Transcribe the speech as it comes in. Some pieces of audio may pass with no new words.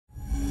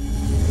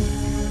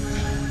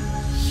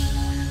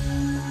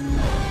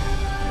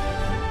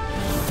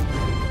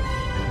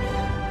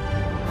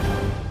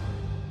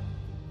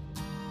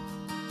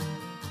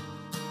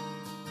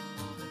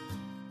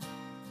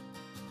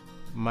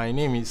My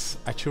name is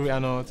Achiri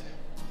Nji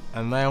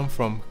and I am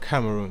from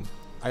Cameroon.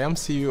 I am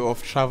CEO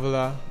of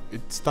Traveler, a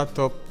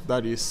startup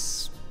that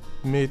is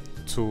made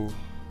to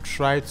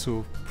try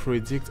to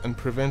predict and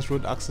prevent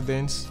road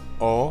accidents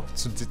or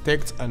to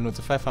detect and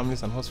notify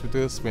families and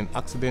hospitals when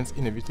accidents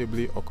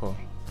inevitably occur.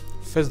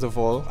 First of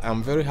all, I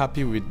am very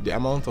happy with the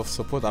amount of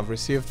support I've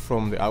received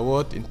from the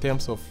award in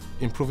terms of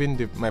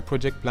improving my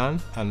project plan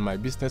and my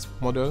business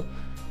model.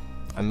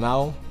 And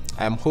now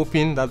I am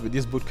hoping that with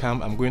this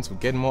bootcamp I'm going to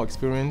get more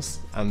experience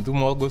and do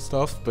more good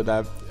stuff, but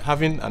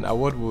having an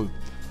award will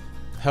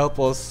help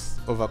us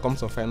overcome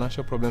some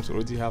financial problems we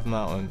already have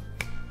now. And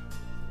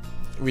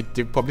with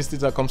the publicity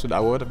that comes with the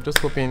award, I'm just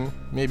hoping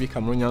maybe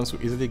Cameroonians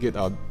will easily get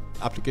our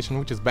application,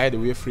 which is by the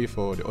way free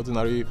for the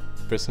ordinary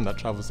person that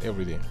travels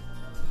every day.